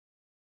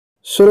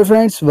So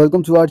friends,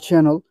 welcome to our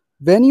channel.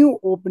 When you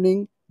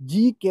opening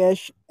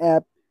Gcash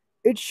app,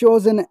 it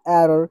shows an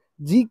error.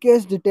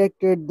 Gcash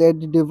detected that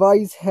the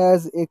device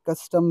has a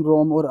custom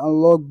ROM or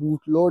unlock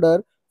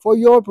bootloader. For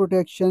your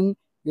protection,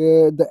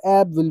 the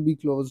app will be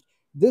closed.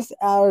 This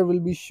error will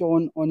be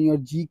shown on your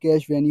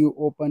Gcash when you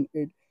open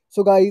it.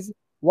 So guys,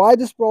 why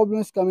this problem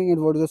is coming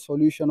and what is the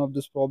solution of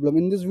this problem?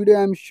 In this video,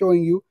 I am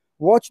showing you.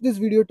 Watch this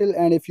video till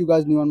end. If you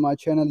guys new on my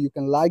channel, you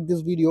can like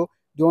this video.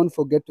 Don't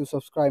forget to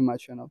subscribe my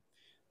channel.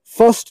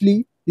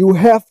 Firstly, you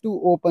have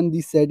to open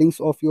the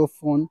settings of your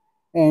phone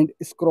and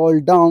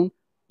scroll down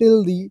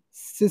till the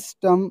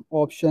system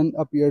option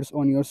appears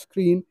on your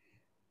screen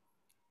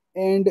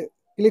and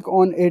click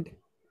on it,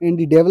 and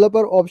the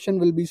developer option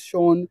will be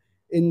shown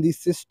in the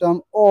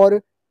system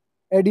or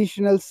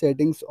additional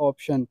settings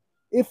option.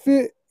 If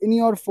in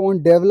your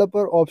phone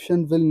developer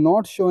option will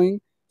not showing,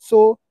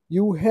 so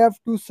you have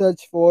to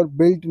search for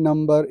build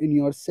number in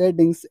your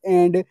settings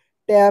and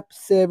tap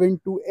 7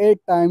 to 8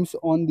 times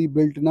on the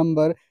build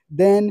number,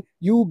 then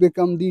you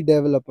become the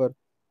developer.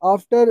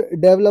 After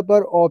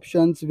developer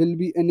options will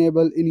be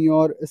enabled in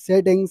your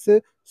settings,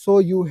 so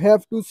you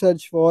have to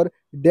search for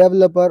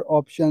developer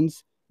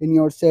options in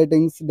your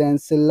settings, then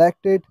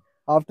select it.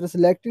 After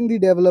selecting the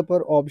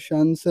developer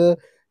options,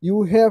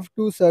 you have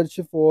to search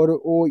for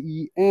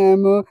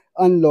OEM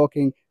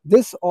unlocking.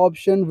 This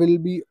option will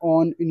be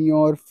on in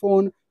your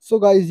phone. So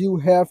guys, you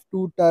have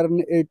to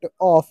turn it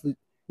off.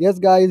 Yes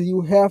guys,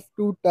 you have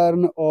to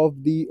turn off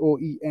the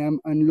OEM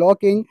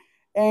unlocking,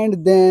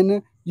 and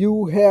then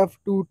you have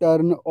to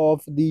turn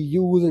off the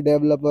use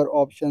developer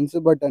options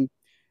button.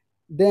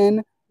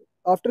 Then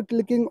after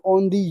clicking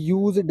on the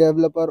use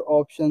developer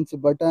options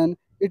button,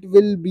 it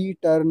will be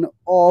turned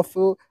off.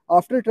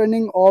 After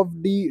turning off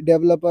the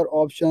developer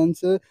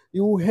options,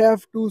 you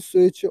have to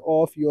switch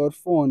off your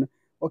phone.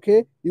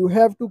 Okay, you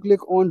have to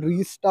click on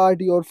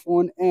restart your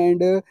phone,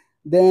 and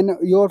then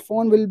your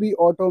phone will be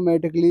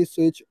automatically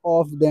switch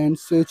off then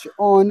switch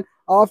on.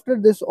 After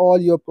this, all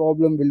your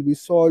problem will be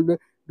solved.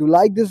 To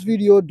like this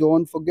video,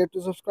 don't forget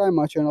to subscribe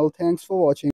my channel. Thanks for watching.